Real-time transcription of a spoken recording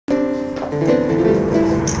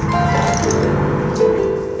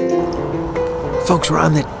Folks, we're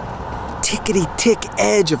on the tickety-tick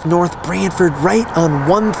edge of North Branford, right on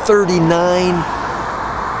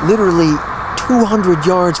 139, literally 200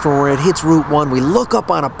 yards from where it hits Route 1. We look up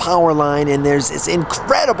on a power line and there's this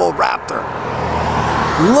incredible raptor.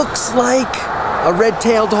 Looks like a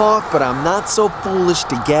red-tailed hawk, but I'm not so foolish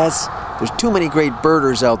to guess. There's too many great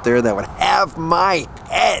birders out there that would have my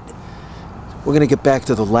head. We're gonna get back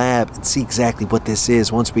to the lab and see exactly what this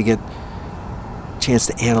is once we get a chance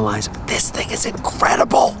to analyze it. But this thing is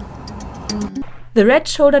incredible. The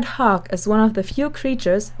red-shouldered hawk is one of the few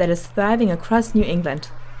creatures that is thriving across New England.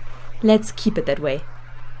 Let's keep it that way.